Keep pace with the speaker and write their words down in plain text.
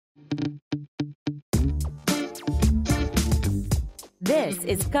This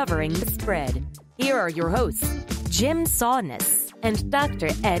is Covering the Spread. Here are your hosts, Jim Saunders and Dr.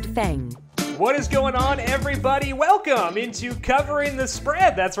 Ed Feng. What is going on, everybody? Welcome into Covering the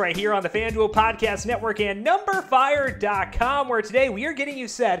Spread. That's right here on the FanDuel Podcast Network and numberFire.com, where today we are getting you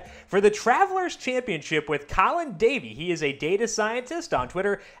set for the Travelers Championship with Colin Davy. He is a data scientist on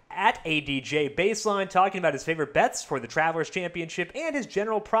Twitter at ADJ Baseline, talking about his favorite bets for the Travelers Championship and his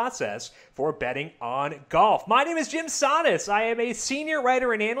general process for betting on golf. My name is Jim Saunders. I am a senior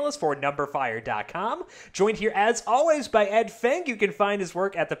writer and analyst for numberFire.com, joined here as always by Ed Feng. You can find his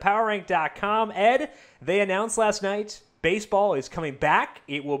work at thepowerrank.com. Ed, they announced last night baseball is coming back.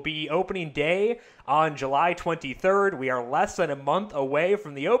 It will be opening day on July 23rd. We are less than a month away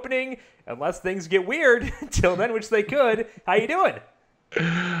from the opening, unless things get weird till then, which they could. How you doing?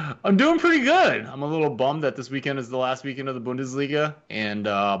 I'm doing pretty good. I'm a little bummed that this weekend is the last weekend of the Bundesliga, and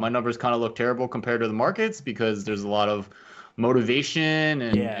my numbers kind of look terrible compared to the markets because there's a lot of motivation,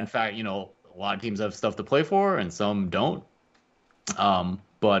 and in fact, a lot of teams have stuff to play for, and some don't.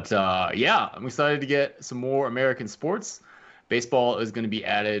 But I'm excited to get some more American sports. Baseball is going to be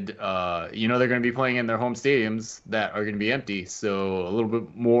added. They're going to be playing in their home stadiums that are going to be empty, so a little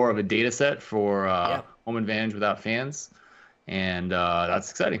bit more of a data set for home advantage without fans. And that's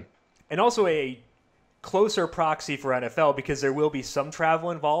exciting. And also a closer proxy for NFL because there will be some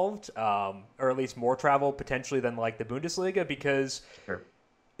travel involved, or at least more travel potentially than like the Bundesliga, because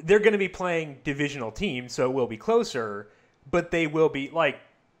they're going to be playing divisional teams, so it will be closer, but they will be like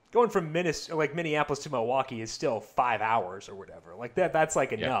going from Minneapolis to Milwaukee is still 5 hours or whatever. Like that's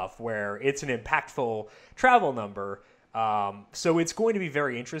enough where it's an impactful travel number. So it's going to be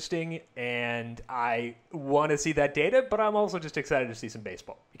very interesting, and I want to see that data, but I'm also just excited to see some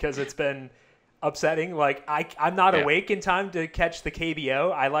baseball because it's been upsetting. Like I'm not awake in time to catch the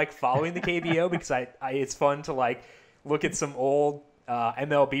KBO. I like following the KBO because it's fun to like look at some old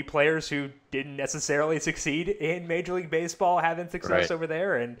MLB players who didn't necessarily succeed in Major League Baseball having success over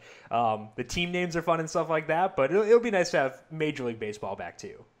there, and the team names are fun and stuff like that, but it'll be nice to have Major League Baseball back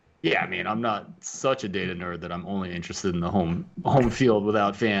too. Yeah, I mean, I'm not such a data nerd that I'm only interested in the home field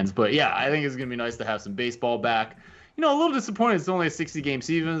without fans. But yeah, I think it's going to be nice to have some baseball back. A little disappointed it's only a 60-game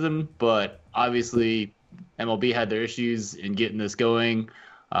season, but obviously MLB had their issues in getting this going.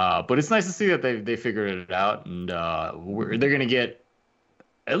 But it's nice to see that they figured it out, and they're going to get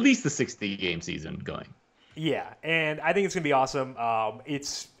at least the 60-game season going. Yeah, and I think it's going to be awesome.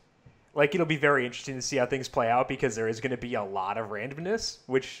 It'll be very interesting to see how things play out because there is going to be a lot of randomness,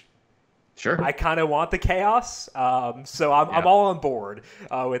 which I kind of want the chaos. So I'm all on board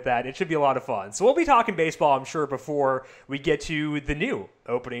with that. It should be a lot of fun. So we'll be talking baseball, I'm sure, before we get to the new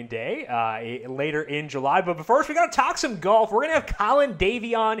opening day later in July. But first, we got to talk some golf. We're going to have Colin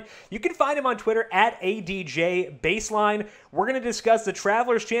Davy on. You can find him on Twitter at ADJ Baseline. We're going to discuss the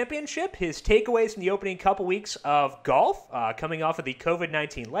Travelers Championship, his takeaways from the opening couple weeks of golf, coming off of the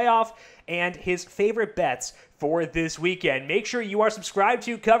COVID-19 layoff, and his favorite bets for this weekend. Make sure you are subscribed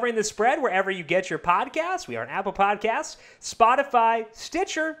to Covering the Spread wherever you get your podcasts. We are on Apple Podcasts, Spotify,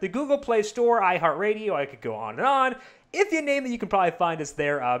 Stitcher, the Google Play Store, iHeartRadio. I could go on and on. If you name it, you can probably find us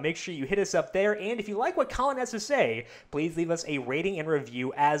there. Make sure you hit us up there. And if you like what Colin has to say, please leave us a rating and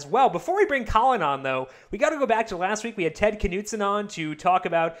review as well. Before we bring Colin on, though, we got to go back to last week. We had Ted Knutson on to talk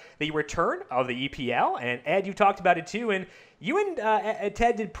about the return of the EPL. And Ed, you talked about it too. And you and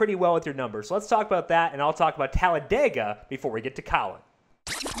Ted did pretty well with your numbers. So let's talk about that. And I'll talk about Talladega before we get to Colin.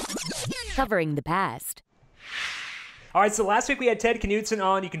 Covering the past. All right, so last week we had Ted Knutson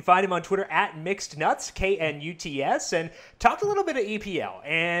on. You can find him on Twitter at MixedNuts, KNUTS, and talked a little bit of EPL.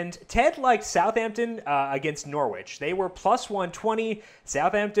 And Ted liked Southampton against Norwich. They were plus 120.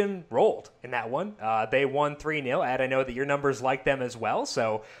 Southampton rolled in that one. They won 3-0. Ed, I know that your numbers like them as well.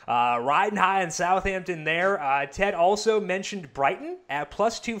 So riding high in Southampton there. Ted also mentioned Brighton at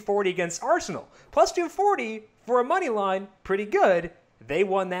plus 240 against Arsenal. Plus 240 for a money line, pretty good. They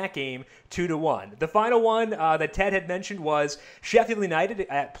won that game 2-1. The final one that Ted had mentioned was Sheffield United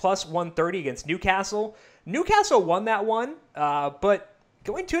at plus 130 against Newcastle. Newcastle won that one, but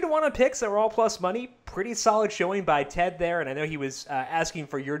going 2-1 on picks that were all plus money, pretty solid showing by Ted there. And I know he was asking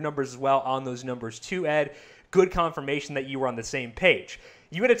for your numbers as well on those numbers too, Ed. Good confirmation that you were on the same page.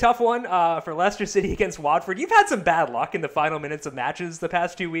 You had a tough one for Leicester City against Watford. You've had some bad luck in the final minutes of matches the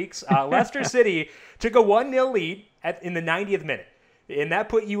past 2 weeks. Leicester City took a 1-0 lead in the 90th minute. And that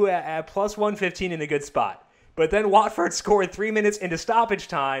put you at plus 115 in a good spot. But then Watford scored 3 minutes into stoppage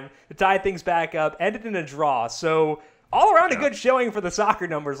time to tie things back up, ended in a draw. So all around a good showing for the soccer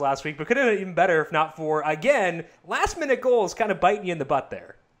numbers last week, but could have been even better if not for, again, last-minute goals kind of biting you in the butt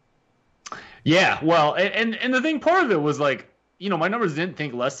there. Yeah, well, and the thing, part of it was like, my numbers didn't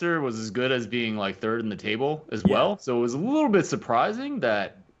think Leicester was as good as being like third in the table as well. So it was a little bit surprising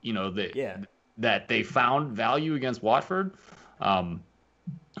that, that they found value against Watford. Overall,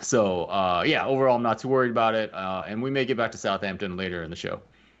 I'm not too worried about it. And we may get back to Southampton later in the show.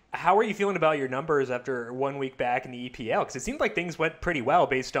 How are you feeling about your numbers after 1 week back in the EPL? Because it seemed like things went pretty well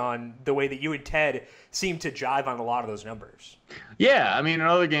based on the way that you and Ted seemed to jive on a lot of those numbers. Yeah, I mean,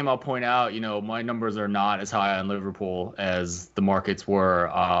 another game I'll point out, my numbers are not as high on Liverpool as the markets were.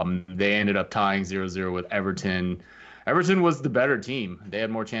 They ended up tying 0-0 with Everton. Everton was the better team. They had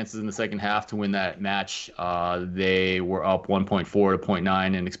more chances in the second half to win that match. They were up 1.4 to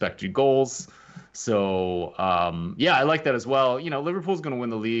 0.9 in expected goals. So, I like that as well. Liverpool's going to win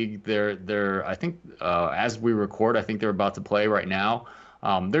the league. They're I think, as we record, I think they're about to play right now.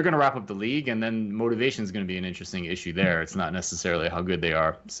 They're going to wrap up the league, and then motivation is going to be an interesting issue there. It's not necessarily how good they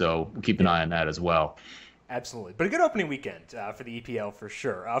are. So we'll keep an eye on that as well. Absolutely. But a good opening weekend for the EPL for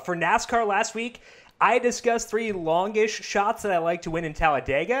sure. For NASCAR last week, I discussed 3 longish shots that I like to win in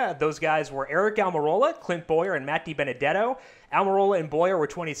Talladega. Those guys were Eric Almirola, Clint Bowyer, and Matt DiBenedetto. Almirola and Bowyer were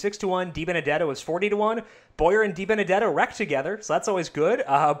 26-1. DiBenedetto was 40-1. Bowyer and DiBenedetto wrecked together, so that's always good.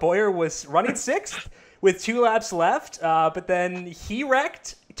 Bowyer was running 6th with 2 laps left, but then he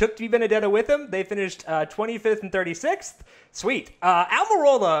wrecked, took DiBenedetto with him. They finished 25th and 36th. Sweet.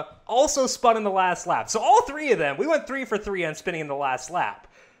 Almirola also spun in the last lap. So all 3 of them, we went 3 for 3 on spinning in the last lap.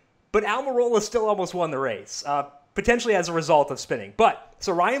 But Almirola still almost won the race, potentially as a result of spinning.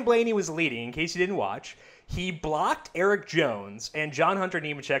 So Ryan Blaney was leading, in case you didn't watch. He blocked Eric Jones and John Hunter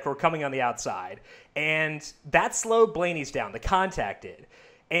Nemechek, who were coming on the outside. And that slowed Blaney's down. The contact did.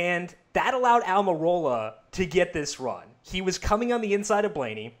 And that allowed Almirola to get this run. He was coming on the inside of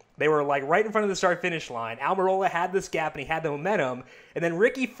Blaney. They were like right in front of the start-finish line. Almirola had this gap and he had the momentum. And then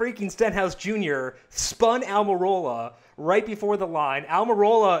Ricky freaking Stenhouse Jr. spun Almirola right before the line.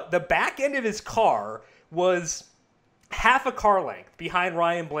 Almirola, the back end of his car was half a car length behind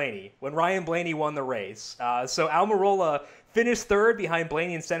Ryan Blaney when Ryan Blaney won the race. So Almirola finished 3rd behind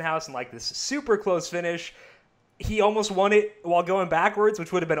Blaney and Stenhouse in like this super close finish. He almost won it while going backwards,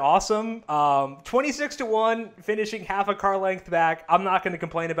 which would have been awesome. 26-1, finishing half a car length back. I'm not going to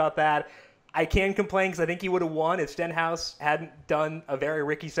complain about that. I can complain because I think he would have won if Stenhouse hadn't done a very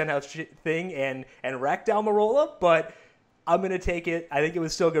Ricky Stenhouse thing and wrecked Almirola, but I'm going to take it. I think it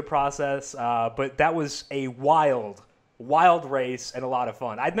was still a good process, but that was a wild race and a lot of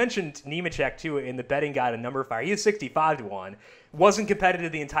fun. I'd mentioned Nemechek, too, in the betting guide on numberFire. He was 65-1. Wasn't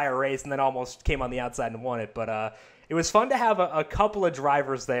competitive the entire race and then almost came on the outside and won it. But it was fun to have a couple of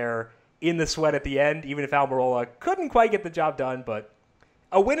drivers there in the sweat at the end, even if Almirola couldn't quite get the job done. But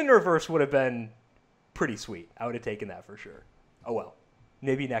a win in reverse would have been pretty sweet. I would have taken that for sure. Oh, well.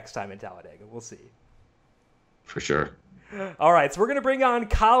 Maybe next time in Talladega. We'll see. For sure. All right, so we're going to bring on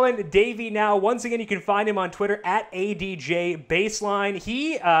Colin Davy now. Once again, you can find him on Twitter at ADJ Baseline.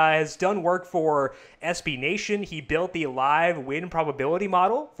 He has done work for SB Nation. He built the live win probability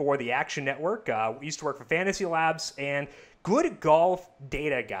model for the Action Network. We used to work for Fantasy Labs and good golf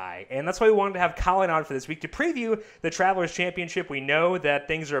data guy. And that's why we wanted to have Colin on for this week to preview the Travelers Championship. We know that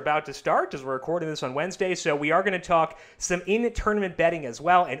things are about to start as we're recording this on Wednesday, so we are going to talk some in-tournament betting as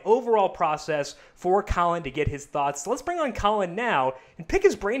well, and overall process for Colin to get his thoughts. So let's bring on Colin now and pick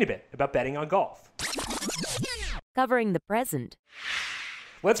his brain a bit about betting on golf. Covering the present.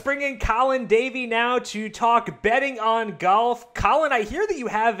 Let's bring in Colin Davy now to talk betting on golf. Colin, I hear that you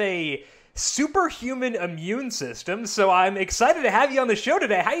have a superhuman immune system, so I'm excited to have you on the show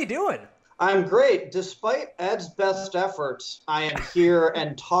today. How you doing? I'm great. Despite Ed's best efforts, I am here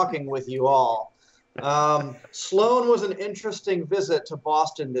and talking with you all. Sloan was an interesting visit to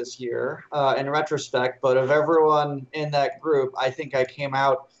Boston this year, in retrospect, but of everyone in that group, I think I came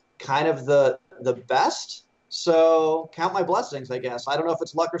out kind of the best. So count my blessings, I guess. I don't know if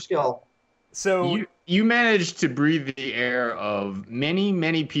it's luck or skill. So you managed to breathe the air of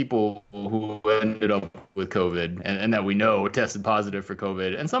many people who ended up with COVID and that we know tested positive for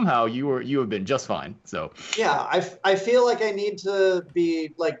COVID, and somehow you have been just fine. So yeah, I feel like I need to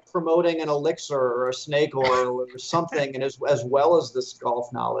be like promoting an elixir or a snake oil or something, and as well as this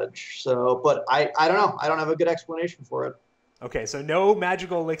golf knowledge. So, but I don't know. I don't have a good explanation for it. Okay, so no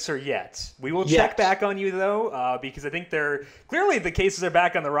magical elixir yet. We will check back on you, though, because I think clearly the cases are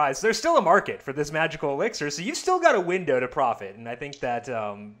back on the rise. There's still a market for this magical elixir, so you've still got a window to profit, and I think that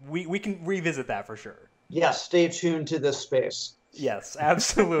we can revisit that for sure. Yes, stay tuned to this space. Yes,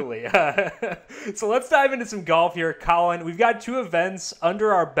 absolutely. So let's dive into some golf here, Colin. We've got 2 events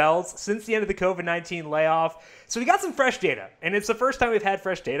under our belts since the end of the COVID-19 layoff, so we got some fresh data, and it's the first time we've had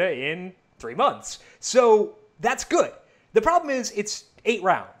fresh data in 3 months. So that's good. The problem is it's 8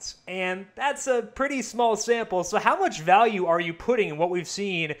 rounds, and that's a pretty small sample. So how much value are you putting in what we've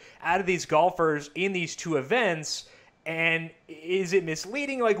seen out of these golfers in these 2 events? And is it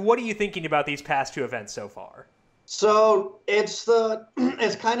misleading? Like, what are you thinking about these past 2 events so far? So it's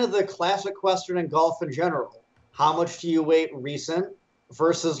kind of the classic question in golf in general. How much do you weight recent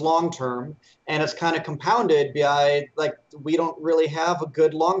versus long-term? And it's kind of compounded by, like, we don't really have a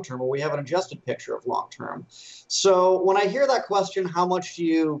good long-term, or we have an adjusted picture of long-term. So when I hear that question, how much do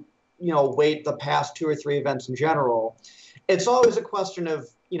you weight the past 2 or 3 events in general? It's always a question of,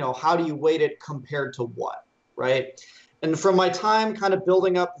 how do you weight it compared to what, right? And from my time kind of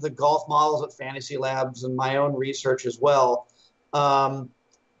building up the golf models at Fantasy Labs and my own research as well,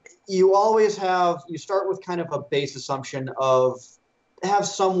 you start with kind of a base assumption of have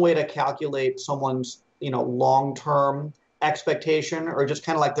some way to calculate someone's, long-term expectation, or just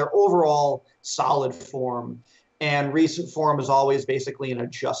kind of like their overall solid form. And recent form is always basically an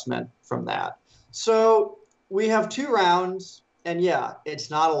adjustment from that. So we have 2 rounds, and yeah, it's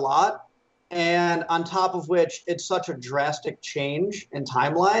not a lot. And on top of which, it's such a drastic change in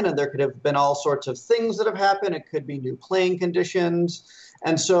timeline, and there could have been all sorts of things that have happened. It could be new playing conditions.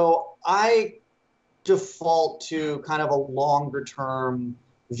 And so I default to kind of a longer term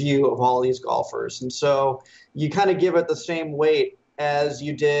view of all these golfers. And so you kind of give it the same weight as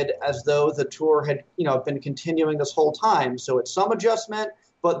you did as though the tour had, been continuing this whole time. So it's some adjustment,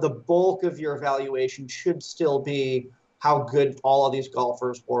 but the bulk of your evaluation should still be how good all of these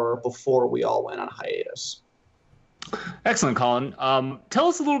golfers were before we all went on hiatus. Excellent, Colin. Tell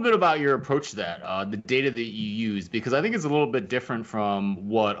us a little bit about your approach to that, the data that you use, because I think it's a little bit different from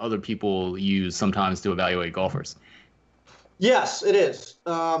what other people use sometimes to evaluate golfers. Yes, it is.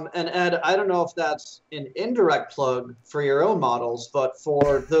 And Ed, I don't know if that's an indirect plug for your own models, but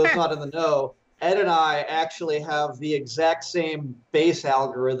for those not in the know, Ed and I actually have the exact same base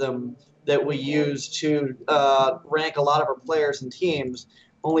algorithm that we use to rank a lot of our players and teams.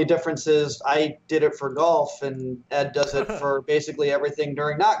 Only difference is I did it for golf, and Ed does it for basically everything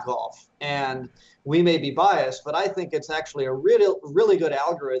during not golf. And we may be biased, but I think it's actually a really, really good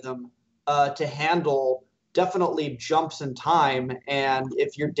algorithm to handle definitely jumps in time. And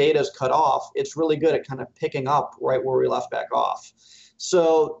if your data is cut off, it's really good at kind of picking up right where we left back off.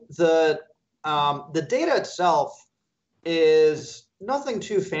 So the data itself is nothing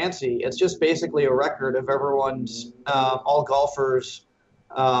too fancy. It's just basically a record of everyone's, all golfers'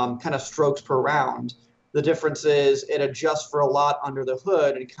 kind of strokes per round. The difference is it adjusts for a lot under the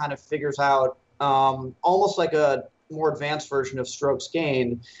hood and kind of figures out almost like a more advanced version of strokes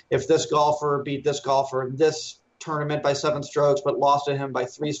gained. If this golfer beat this golfer in this tournament by 7 strokes but lost to him by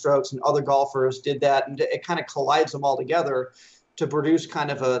 3 strokes, and other golfers did that, and it kind of collides them all together to produce kind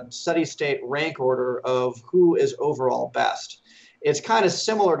of a steady state rank order of who is overall best. It's kind of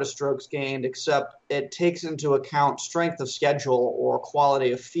similar to strokes gained, except it takes into account strength of schedule or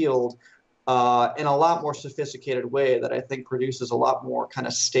quality of field in a lot more sophisticated way that I think produces a lot more kind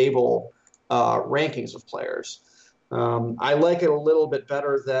of stable rankings of players. I like it a little bit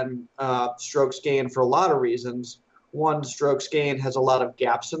better than strokes gained for a lot of reasons. One, strokes gained has a lot of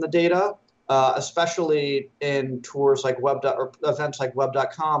gaps in the data, especially in tours like or events like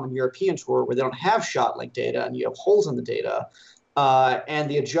Web.com and European Tour, where they don't have shot link data and you have holes in the data.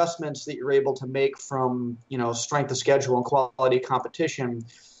 And the adjustments that you're able to make from, strength of schedule and quality competition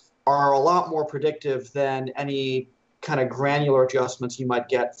are a lot more predictive than any kind of granular adjustments you might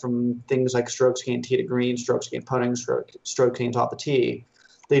get from things like strokes gained tee to green, strokes gained putting, stroke gained off the tee.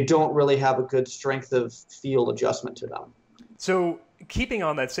 They don't really have a good strength of field adjustment to them. So keeping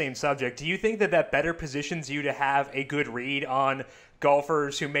on that same subject, do you think that better positions you to have a good read on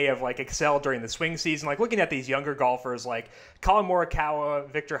golfers who may have excelled during the swing season? Like looking at these younger golfers like Colin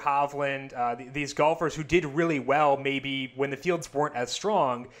Morikawa, Victor Hovland, these golfers who did really well maybe when the fields weren't as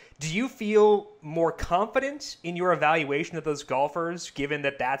strong. Do you feel more confident in your evaluation of those golfers, given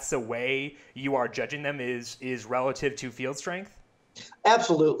that that's the way you are judging them is relative to field strength?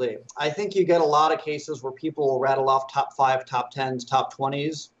 Absolutely. I think you get a lot of cases where people will rattle off top 5, top 10s, top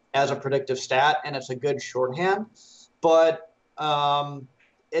 20s as a predictive stat, and it's a good shorthand. But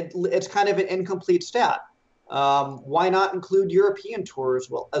it's kind of an incomplete stat. Why not include European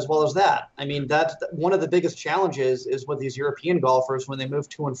tours as well as that? I mean, that's one of the biggest challenges is with these European golfers when they move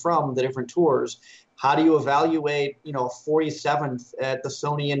to and from the different tours. How do you evaluate, a 47th at the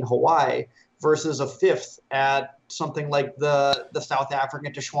Sony in Hawaii versus a 5th at something like the South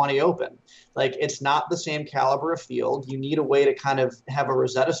African Tashwani Open? It's not the same caliber of field. You need a way to kind of have a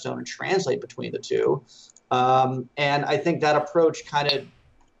Rosetta Stone and translate between the two. And I think that approach kind of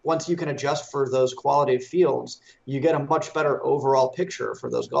once you can adjust for those qualitative fields, you get a much better overall picture for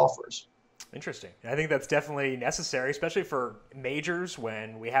those golfers. Interesting. I think that's definitely necessary, especially for majors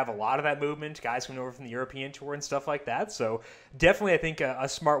when we have a lot of that movement, guys coming over from the European Tour and stuff like that. So definitely, I think, a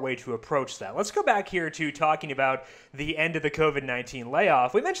smart way to approach that. Let's go back here to talking about the end of the COVID-19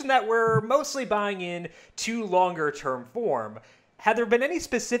 layoff. We mentioned that we're mostly buying in to longer-term form. Have there been any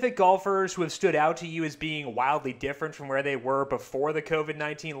specific golfers who have stood out to you as being wildly different from where they were before the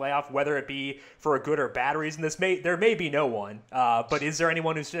COVID-19 layoff, whether it be for a good or bad reason? There may be no one, but is there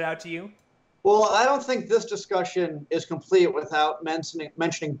anyone who stood out to you? Well, I don't think this discussion is complete without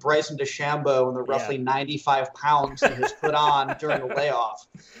mentioning Bryson DeChambeau and the roughly 95 pounds he has put on during the layoff.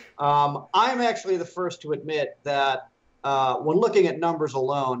 I'm actually the first to admit that when looking at numbers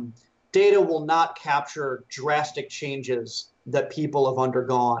alone, data will not capture drastic changes that people have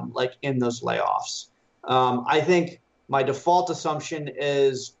undergone, like in those layoffs. I think my default assumption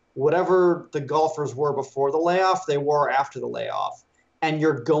is whatever the golfers were before the layoff, they were after the layoff. And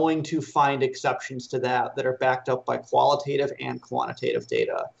you're going to find exceptions to that are backed up by qualitative and quantitative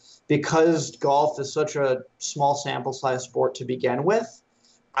data. Because golf is such a small sample size sport to begin with,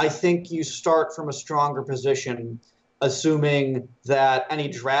 I think you start from a stronger position, assuming that any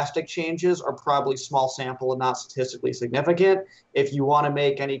drastic changes are probably small sample and not statistically significant. If you want to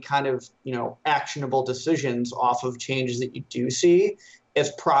make any kind of, actionable decisions off of changes that you do see,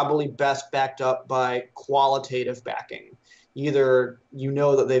 it's probably best backed up by qualitative backing. Either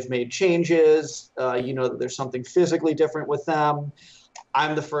that they've made changes, that there's something physically different with them.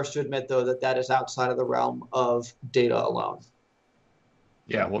 I'm the first to admit, though, that is outside of the realm of data alone.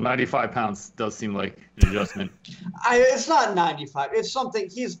 Yeah, well, 95 pounds does seem like an adjustment. It's not 95. It's something.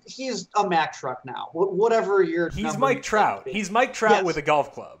 He's a Mack truck now. Whatever your He's Mike Trout. He's Mike Trout with a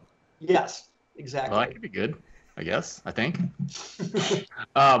golf club. Yes, exactly. Well, that could be good, I think.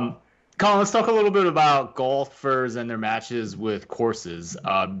 Colin, let's talk a little bit about golfers and their matches with courses.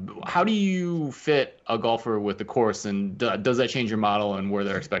 How do you fit a golfer with the course, and does that change your model and where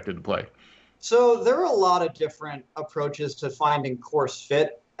they're expected to play? So there are a lot of different approaches to finding course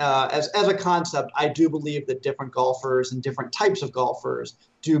fit. As a concept, I do believe that different golfers and different types of golfers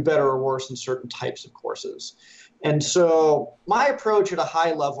do better or worse in certain types of courses. And so my approach at a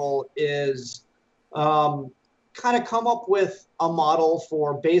high level is kind of come up with a model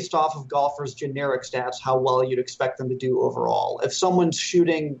for, based off of golfers' generic stats, how well you'd expect them to do overall. If someone's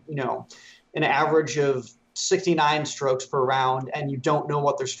shooting, an average of 69 strokes per round and you don't know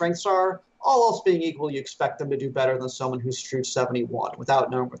what their strengths are, all else being equal, you expect them to do better than someone who shoots 71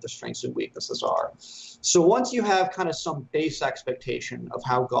 without knowing what their strengths and weaknesses are. So once you have kind of some base expectation of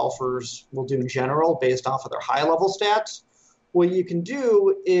how golfers will do in general based off of their high-level stats, what you can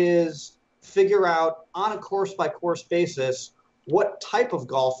do is figure out on a course-by-course basis what type of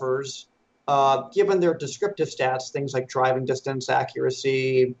golfers, given their descriptive stats, things like driving distance,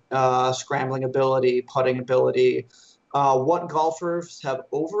 accuracy, scrambling ability, putting ability, what golfers have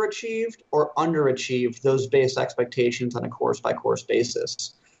overachieved or underachieved those base expectations on a course-by-course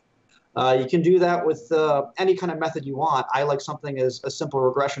basis. You can do that with any kind of method you want. I like something as a simple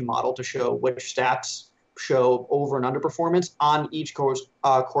regression model to show which stats show over and underperformance on each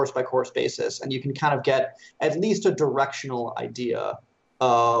course-by-course basis. And you can kind of get at least a directional idea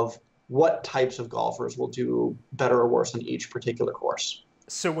of what types of golfers will do better or worse on each particular course.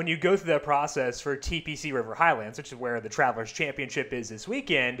 So when you go through that process for TPC River Highlands, which is where the Travelers Championship is this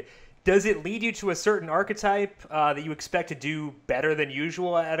weekend, does it lead you to a certain archetype that you expect to do better than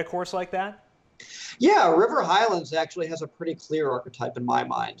usual at a course like that? Yeah, River Highlands actually has a pretty clear archetype in my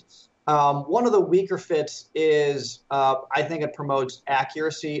mind. One of the weaker fits is I think it promotes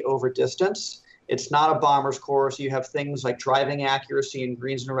accuracy over distance. It's not a bomber's course. You have things like driving accuracy and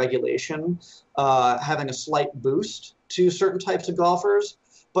greens and regulation having a slight boost to certain types of golfers.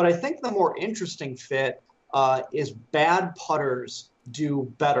 But I think the more interesting fit is bad putters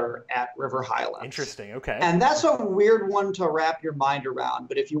do better at River Highlands. Interesting, okay. And that's a weird one to wrap your mind around.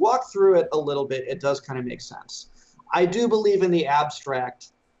 But if you walk through it a little bit, it does kind of make sense. I do believe in the abstract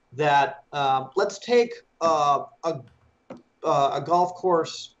that let's take a golf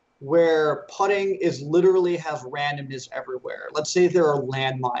course where putting is literally has randomness everywhere. Let's say there are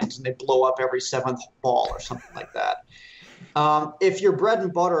landmines and they blow up every seventh ball or something like that. If your bread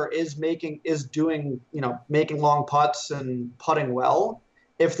and butter is making long putts and putting well,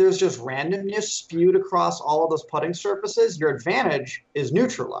 if there's just randomness spewed across all of those putting surfaces, your advantage is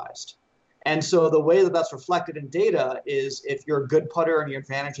neutralized. And so the way that that's reflected in data is if you're a good putter and your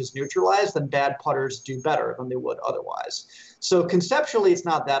advantage is neutralized, then bad putters do better than they would otherwise. So conceptually, it's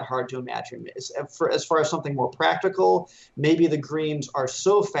not that hard to imagine. As far as something more practical, maybe the greens are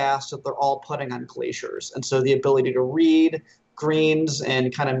so fast that they're all putting on glaciers. And so the ability to read greens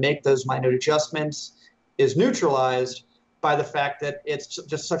and kind of make those minute adjustments is neutralized by the fact that it's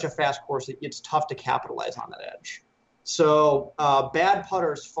just such a fast course that it's tough to capitalize on that edge. So bad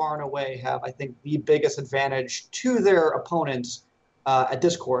putters far and away have, I think, the biggest advantage to their opponents at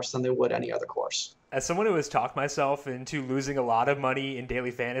this course than they would any other course. As someone who has talked myself into losing a lot of money in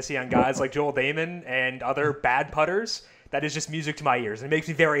daily fantasy on guys like Joel Damon and other bad putters, that is just music to my ears. And it makes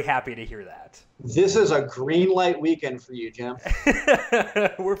me very happy to hear that. This is a green light weekend for you, Jim.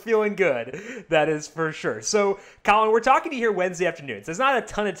 We're feeling good. That is for sure. So, Colin, we're talking to you here Wednesday afternoons. There's not a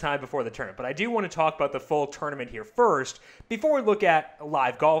ton of time before the tournament, but I do want to talk about the full tournament here first before we look at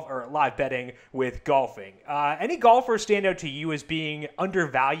live golf or live betting with golfing. Any golfers stand out to you as being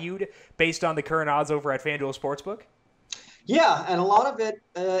undervalued based on the current odds over at FanDuel Sportsbook? Yeah, and a lot of it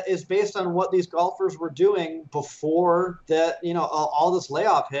is based on what these golfers were doing before all this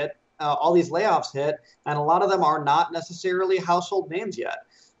layoff hit. All these layoffs hit, and a lot of them are not necessarily household names yet.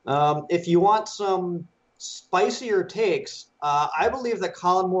 If you want some spicier takes, I believe that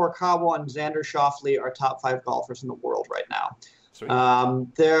Colin Morikawa and Xander Schauffele are top 5 golfers in the world right now.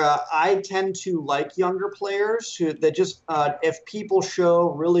 I tend to like younger players if people show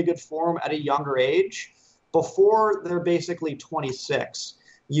really good form at a younger age, before they're basically 26,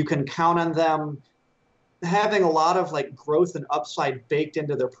 you can count on them having a lot of growth and upside baked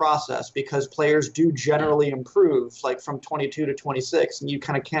into their process, because players do generally improve from 22 to 26, and you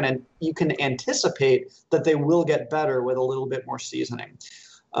can anticipate that they will get better with a little bit more seasoning.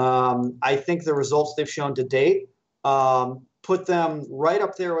 I think the results they've shown to date put them right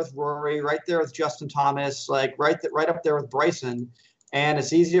up there with Rory, right there with Justin Thomas, right up there with Bryson. And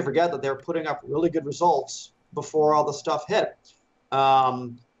it's easy to forget that they're putting up really good results before all the stuff hit.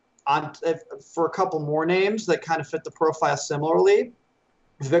 For a couple more names that kind of fit the profile similarly,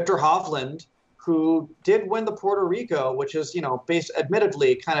 Victor Hovland, who did win the Puerto Rico, which is,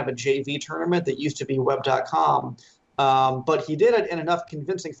 admittedly kind of a JV tournament that used to be web.com. But he did it in enough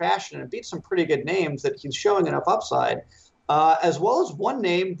convincing fashion and beat some pretty good names that he's showing enough upside. As well as one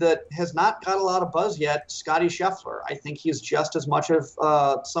name that has not got a lot of buzz yet, Scotty Scheffler. I think he's just as much of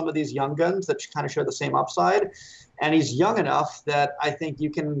some of these young guns that kind of share the same upside. And he's young enough that I think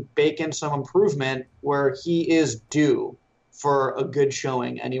you can bake in some improvement where he is due for a good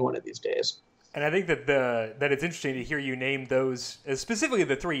showing any one of these days. And I think that it's interesting to hear you name those, specifically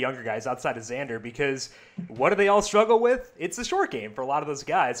the 3 younger guys outside of Xander, because what do they all struggle with? It's the short game for a lot of those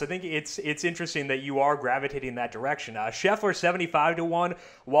guys. So I think it's interesting that you are gravitating in that direction. Scheffler 75-1.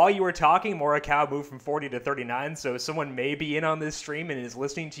 While you were talking, Morikawa moved from 40 to 39. So someone may be in on this stream and is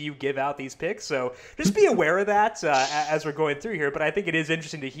listening to you give out these picks. So just be aware of that as we're going through here. But I think it is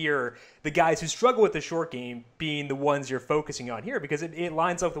interesting to hear the guys who struggle with the short game being the ones you're focusing on here, because it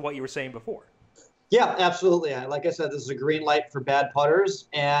lines up with what you were saying before. Yeah, absolutely. Like I said, this is a green light for bad putters,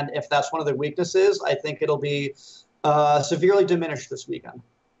 and if that's one of their weaknesses, I think it'll be severely diminished this weekend.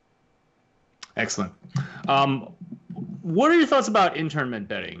 Excellent. What are your thoughts about in-tournament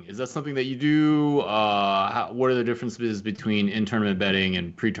betting? Is that something that you do? What are the differences between in-tournament betting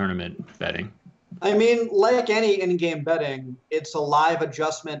and pre-tournament betting? I mean, like any in-game betting, it's a live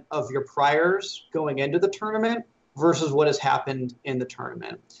adjustment of your priors going into the tournament versus what has happened in the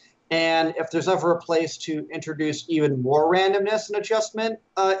tournament. And if there's ever a place to introduce even more randomness and adjustment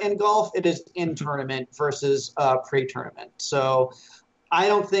in golf, it is in tournament versus pre-tournament. So I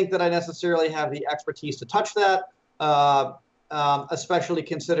don't think that I necessarily have the expertise to touch that, especially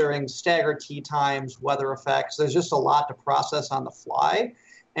considering staggered tee times, weather effects. There's just a lot to process on the fly.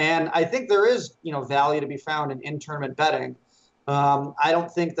 And I think there is, value to be found in tournament betting. I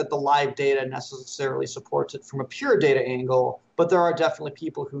don't think that the live data necessarily supports it from a pure data angle, but there are definitely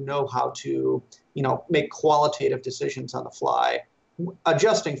people who know how to, make qualitative decisions on the fly,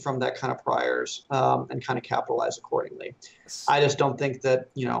 adjusting from that kind of priors and kind of capitalize accordingly. I just don't think that,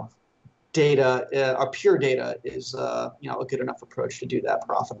 data, or pure data is, a good enough approach to do that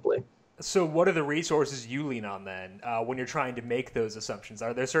profitably. So what are the resources you lean on then when you're trying to make those assumptions?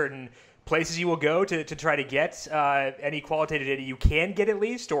 Are there certain places you will go to try to get any qualitative data you can get at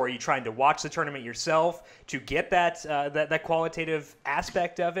least, or are you trying to watch the tournament yourself to get that qualitative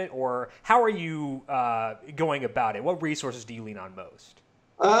aspect of it, or how are you going about it? What resources do you lean on most?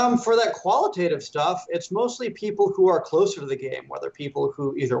 For that qualitative stuff, it's mostly people who are closer to the game, whether people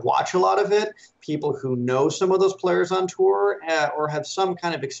who either watch a lot of it, people who know some of those players on tour, or have some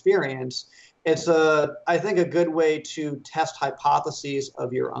kind of experience. It's I think a good way to test hypotheses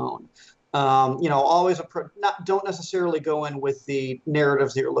of your own. Always don't necessarily go in with the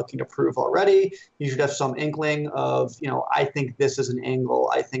narratives that you're looking to prove already. You should have some inkling of, I think this is an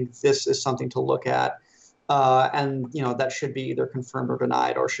angle. I think this is something to look at. And that should be either confirmed or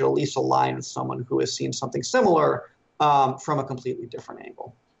denied, or should at least align with someone who has seen something similar from a completely different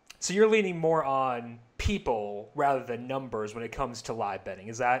angle. So you're leaning more on people rather than numbers when it comes to live betting.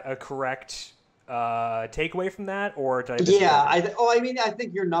 Is that a correct takeaway from that, or did I miss I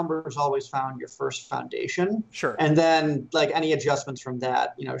think your numbers always found your first foundation. Sure. And then any adjustments from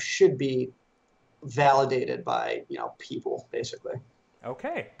that, should be validated by, people basically.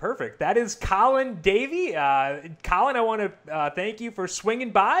 Okay, perfect. That is Colin Davy. Colin, I want to thank you for swinging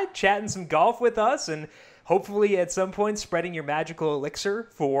by, chatting some golf with us, and hopefully at some point spreading your magical elixir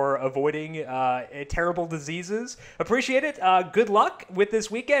for avoiding terrible diseases. Appreciate it. Good luck with this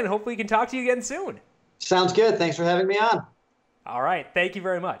weekend. Hopefully we can talk to you again soon. Sounds good. Thanks for having me on. All right. Thank you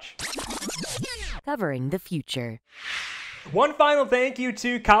very much. Covering the future. One final thank you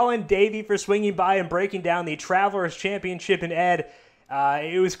to Colin Davy for swinging by and breaking down the Travelers Championship. And Ed,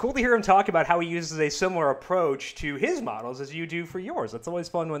 it was cool to hear him talk about how he uses a similar approach to his models as you do for yours. It's always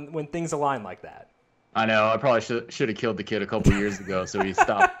fun when things align like that. I know. I probably should have killed the kid a couple years ago, so he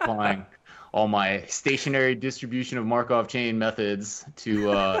stopped applying all my stationary distribution of Markov chain methods to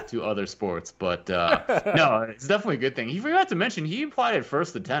other sports. But no, it's definitely a good thing. He forgot to mention he applied it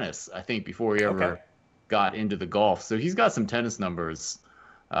first to tennis, I think, before he ever got into the golf. So he's got some tennis numbers.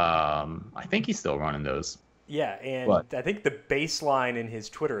 I think he's still running those. Yeah, and I think the baseline in his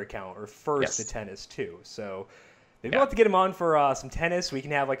Twitter account refers to tennis too. So maybe we'll have to get him on for some tennis. We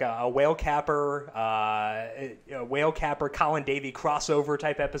can have like a whale capper Colin Davy crossover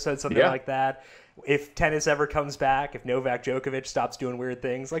type episode, something like that. If tennis ever comes back, if Novak Djokovic stops doing weird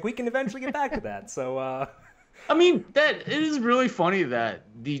things, we can eventually get back to that. So, I mean, it is really funny that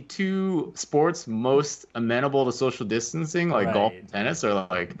the two sports most amenable to social distancing, like golf and tennis,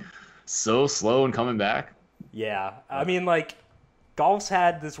 are so slow in coming back. Yeah, I mean, golf's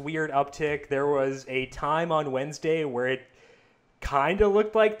had this weird uptick. There was a time on Wednesday where it kind of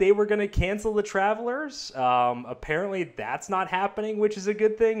looked like they were going to cancel the Travelers. Apparently that's not happening, which is a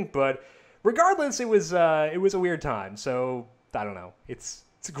good thing. But regardless, it was a weird time. So I don't know. It's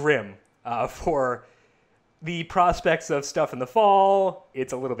grim for the prospects of stuff in the fall.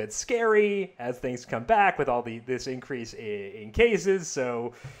 It's a little bit scary as things come back with all this increase in cases.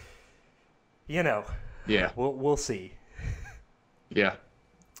 So, we'll see. Yeah.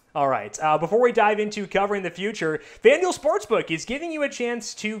 All right. Before we dive into covering the future, FanDuel Sportsbook is giving you a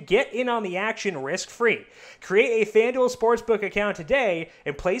chance to get in on the action risk-free. Create a FanDuel Sportsbook account today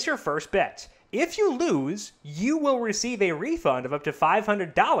and place your first bet. If you lose, you will receive a refund of up to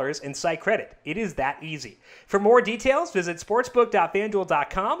 $500 in site credit. It is that easy. For more details, visit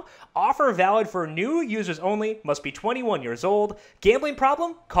sportsbook.fanduel.com. Offer valid for new users only. Must be 21 years old. Gambling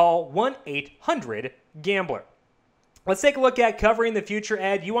problem? Call 1-800-GAMBLER. Let's take a look at covering the future,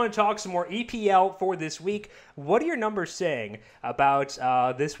 Ed. You want to talk some more EPL for this week. What are your numbers saying about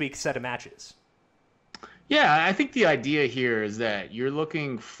this week's set of matches? Yeah, I think the idea here is that you're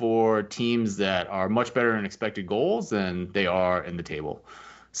looking for teams that are much better in expected goals than they are in the table.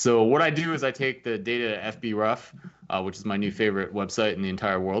 So what I do is I take the data at FBref, which is my new favorite website in the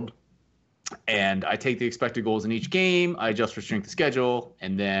entire world, and I take the expected goals in each game, I adjust for strength of schedule,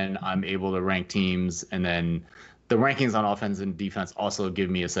 and then I'm able to rank teams, and then the rankings on offense and defense also give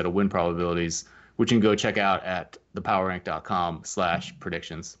me a set of win probabilities, which you can go check out at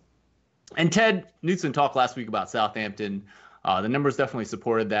thepowerrank.com/predictions. And Ted Knutson talked last week about Southampton. The numbers definitely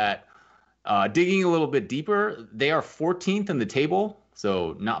supported that. Digging a little bit deeper, they are 14th in the table,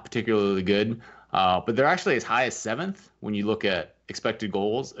 so not particularly good. But they're actually as high as 7th when you look at expected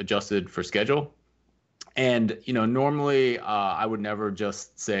goals adjusted for schedule. And, normally I would never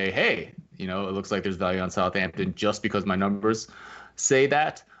just say, hey, it looks like there's value on Southampton just because my numbers say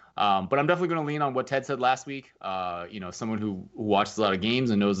that. But I'm definitely going to lean on what Ted said last week. Someone who watches a lot of games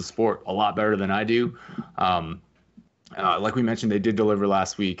and knows the sport a lot better than I do. Like we mentioned, they did deliver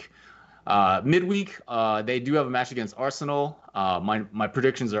last week. Midweek, they do have a match against Arsenal. My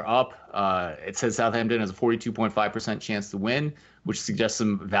predictions are up. It says Southampton has a 42.5% chance to win, which suggests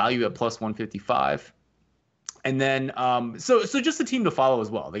some value at plus 155. And then, so just a team to follow as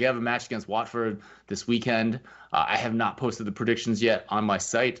well. They have a match against Watford this weekend. I have not posted the predictions yet on my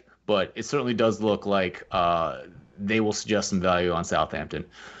site, but it certainly does look like they will suggest some value on Southampton.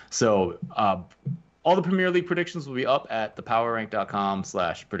 So all the Premier League predictions will be up at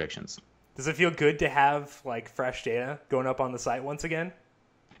thepowerrank.com/predictions. Does it feel good to have fresh data going up on the site once again?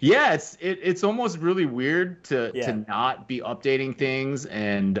 Yeah, it's almost really weird to not be updating things.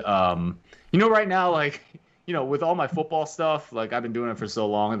 And right now, like, with all my football stuff, like I've been doing it for so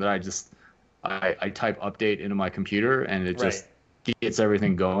long that I type update into my computer and it just gets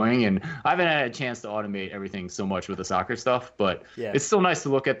everything going. And I haven't had a chance to automate everything so much with the soccer stuff, but it's still nice to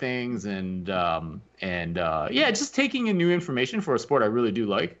look at things and just taking in new information for a sport I really do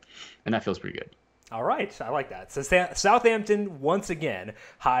like, and that feels pretty good. All right, I like that. So Southampton, once again,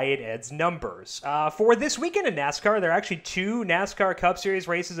 high in Ed's numbers. For this weekend in NASCAR, there are actually 2 NASCAR Cup Series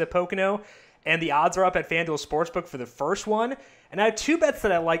races at Pocono, and the odds are up at FanDuel Sportsbook for the first one. And I have 2 bets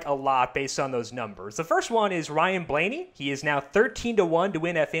that I like a lot based on those numbers. The first one is Ryan Blaney. He is now 13-1 to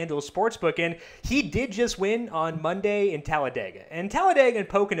win at FanDuel Sportsbook, and he did just win on Monday in Talladega. And Talladega and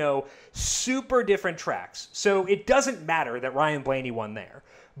Pocono, super different tracks. So it doesn't matter that Ryan Blaney won there.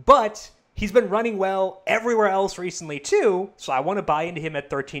 But he's been running well everywhere else recently, too, so I want to buy into him at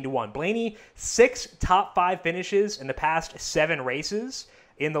 13-1. Blaney, 6 top 5 finishes in the past 7 races.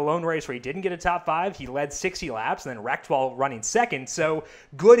 In the lone race where he didn't get a top 5, he led 60 laps and then wrecked while running second. So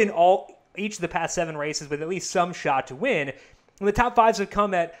good in each of the past 7 races with at least some shot to win. And the top 5s have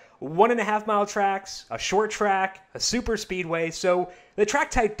come at 1.5-mile tracks, a short track, a super speedway. So the track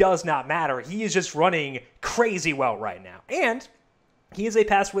type does not matter. He is just running crazy well right now. And he is a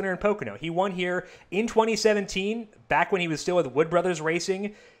past winner in Pocono. He won here in 2017, back when he was still with Wood Brothers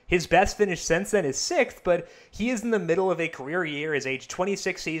Racing. His best finish since then is 6th, but he is in the middle of a career year, his age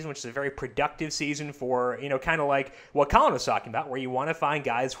 26 season, which is a very productive season for, kind of like what Colin was talking about, where you want to find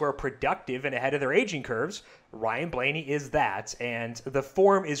guys who are productive and ahead of their aging curves. Ryan Blaney is that, and the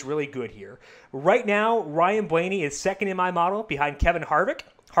form is really good here. Right now, Ryan Blaney is second in my model behind Kevin Harvick.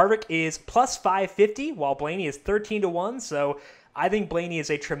 Harvick is plus 550, while Blaney is 13-1, so I think Blaney is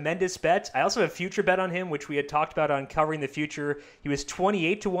a tremendous bet. I also have a future bet on him, which we had talked about on Covering the Future. He was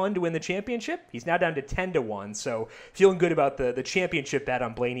 28-1 to win the championship. He's now down to 10-1, so feeling good about the championship bet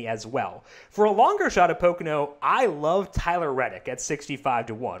on Blaney as well. For a longer shot at Pocono, I love Tyler Reddick at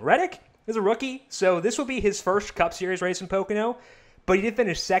 65-1. Reddick is a rookie, so this will be his first Cup Series race in Pocono, but he did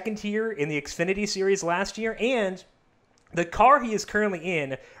finish second here in the Xfinity Series last year, and the car he is currently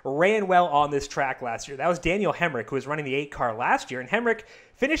in ran well on this track last year. That was Daniel Hemrick, who was running the 8 car last year. And Hemrick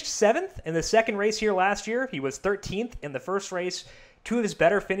finished 7th in the second race here last year. He was 13th in the first race, 2 of his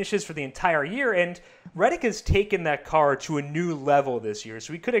better finishes for the entire year. And Reddick has taken that car to a new level this year.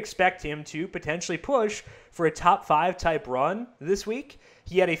 So we could expect him to potentially push for a top 5 type run this week.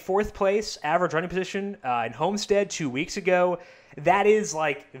 He had a 4th place average running position in Homestead 2 weeks ago. That is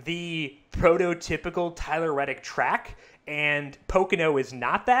like the prototypical Tyler Reddick track. And Pocono is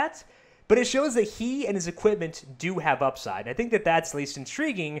not that, but it shows that he and his equipment do have upside. I think that that's at least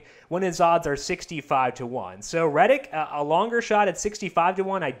intriguing when his odds are 65-1. So Reddick, a longer shot at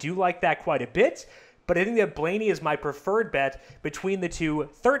 65-1, I do like that quite a bit, but I think that Blaney is my preferred bet between the two.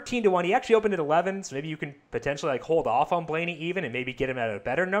 13-1, he actually opened at 11, so maybe you can potentially hold off on Blaney even and maybe get him at a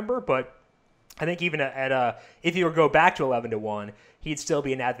better number, but I think even if he were to go back to 11-1, he'd still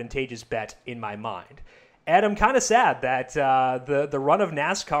be an advantageous bet in my mind. Ed, I'm kind of sad that the run of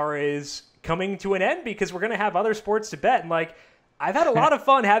NASCAR is coming to an end because we're going to have other sports to bet. And, I've had a lot of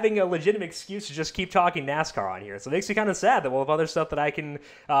fun having a legitimate excuse to just keep talking NASCAR on here. So it makes me kind of sad that we'll have other stuff that I can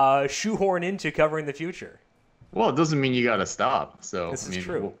shoehorn into Covering the Future. Well, it doesn't mean you got to stop. So this is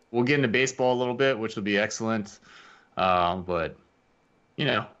true. We'll get into baseball a little bit, which will be excellent. But I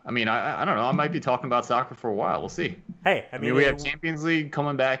don't know. I might be talking about soccer for a while. We'll see. Hey, we have Champions League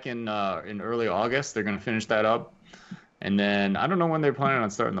coming back in early August. They're going to finish that up, and then I don't know when they're planning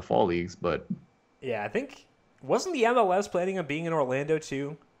on starting the fall leagues, but yeah, I think wasn't the MLS planning on being in Orlando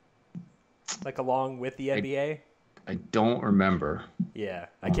too, along with the NBA? I don't remember. Yeah,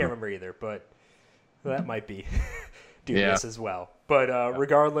 I can't remember either, but that might be doing this as well. But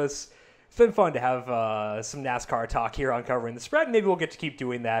regardless. It's been fun to have some NASCAR talk here on Covering the Spread. Maybe we'll get to keep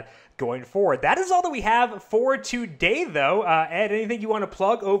doing that going forward. That is all that we have for today, though. Ed, anything you want to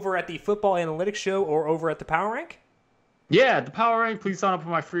plug over at the Football Analytics Show or over at the Power Rank? Yeah, the Power Rank, please sign up for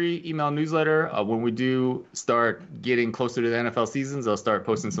my free email newsletter. When we do start getting closer to the NFL seasons, I'll start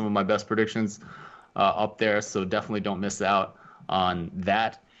posting some of my best predictions up there, so definitely don't miss out on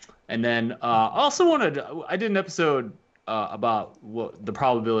that. And then I did an episode about the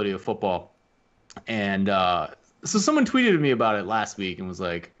probability of football. And so someone tweeted at me about it last week and was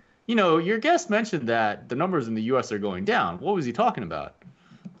like, your guest mentioned that the numbers in the U.S. are going down. What was he talking about?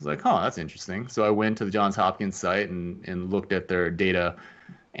 I was like, that's interesting. So I went to the Johns Hopkins site and looked at their data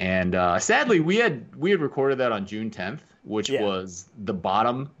And sadly, we had recorded that on June 10th, which was the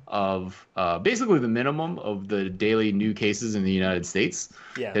bottom of basically the minimum of the daily new cases in the United States.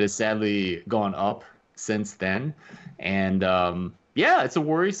 It has sadly gone up since then. And it's a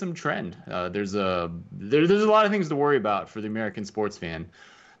worrisome trend. There's a lot of things to worry about for the American sports fan.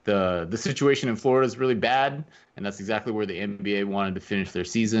 The situation in Florida is really bad, and that's exactly where the NBA wanted to finish their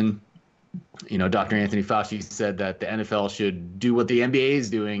season. You know, Dr. Anthony Fauci said that the NFL should do what the NBA is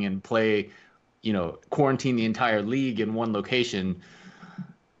doing and play, quarantine the entire league in one location.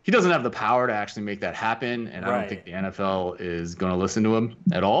 He doesn't have the power to actually make that happen, and I don't think the NFL is going to listen to him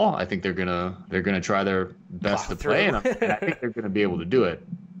at all. I think they're gonna try their best to play, and I think they're going to be able to do it.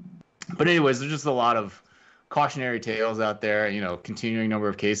 But anyways, there's just a lot of cautionary tales out there. Continuing number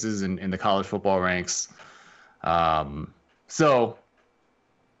of cases in the college football ranks. So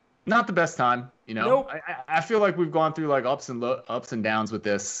not the best time. Nope. I feel like we've gone through like ups and downs with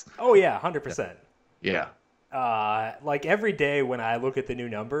this. Oh yeah, 100%. Yeah. Like every day when I look at the new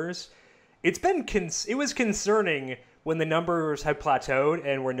numbers, it was concerning when the numbers had plateaued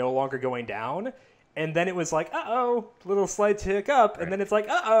and were no longer going down. And then it was like, little slight tick up. Right. And then it's like,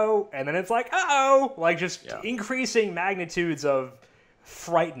 and then it's like, like just increasing magnitudes of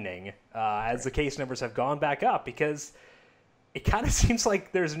frightening as the case numbers have gone back up, because it kind of seems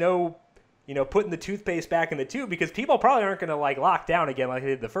like there's no, putting the toothpaste back in the tube, because people probably aren't going to like lock down again like they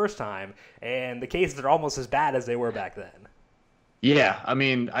did the first time. And the cases are almost as bad as they were back then. Yeah. I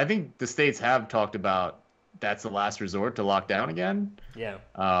mean, I think the states have talked about that's the last resort to lock down again. Yeah.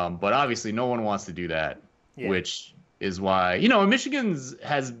 But obviously no one wants to do that, which is why, Michigan's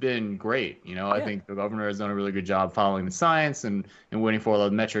has been great. I think the governor has done a really good job following the science and waiting for all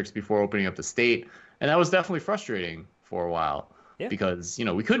the metrics before opening up the state. And that was definitely frustrating for a while because,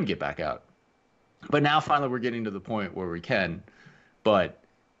 we couldn't get back out. But now finally we're getting to the point where we can. But,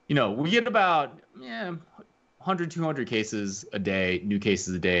 we get about 100, 200 cases a day, new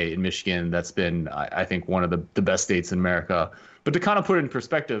cases a day in Michigan. That's been, I think, one of the best states in America. But to kind of put it in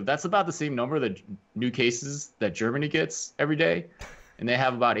perspective, that's about the same number that new cases that Germany gets every day. And they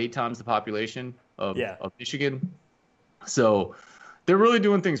have about 8 times the population of Michigan. So they're really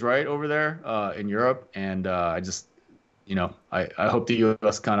doing things right over there in Europe. And I just, I hope the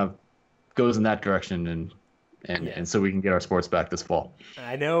U.S. kind of goes in that direction and so we can get our sports back this fall.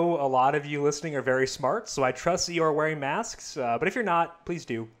 I know a lot of you listening are very smart, so I trust that you are wearing masks. But if you're not, please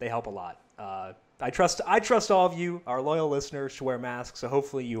do. They help a lot. I trust all of you, our loyal listeners, to wear masks, so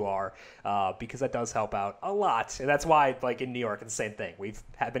hopefully you are, because that does help out a lot. And that's why, like in New York, it's the same thing. We've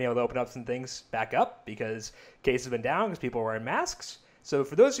been able to open up some things back up because cases have been down because people are wearing masks. So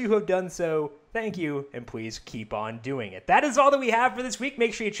for those of you who have done so, thank you, and please keep on doing it. That is all that we have for this week.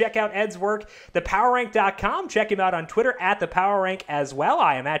 Make sure you check out Ed's work, thepowerrank.com. Check him out on Twitter at thepowerrank as well.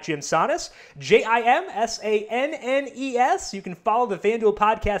 I am at Jim Sannes, JimSannes. You can follow the FanDuel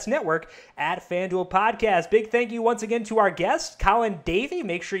Podcast Network at FanDuel Podcast. Big thank you once again to our guest, Colin Davy.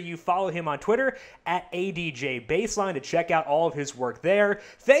 Make sure you follow him on Twitter at ADJBaseline to check out all of his work there.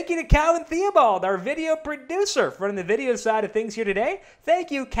 Thank you to Calvin Theobald, our video producer, for running the video side of things here today.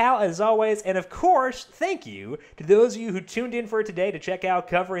 Thank you, Cal, as always. And of course, thank you to those of you who tuned in for today to check out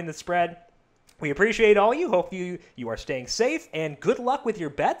Covering the Spread. We appreciate all you. Hope you are staying safe, and good luck with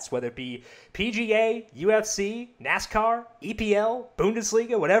your bets, whether it be PGA, UFC, NASCAR, EPL,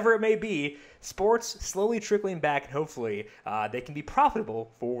 Bundesliga, whatever it may be. Sports slowly trickling back, and hopefully they can be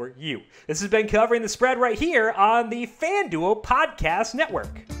profitable for you. This has been Covering the Spread right here on the FanDuel Podcast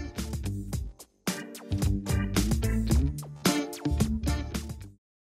Network.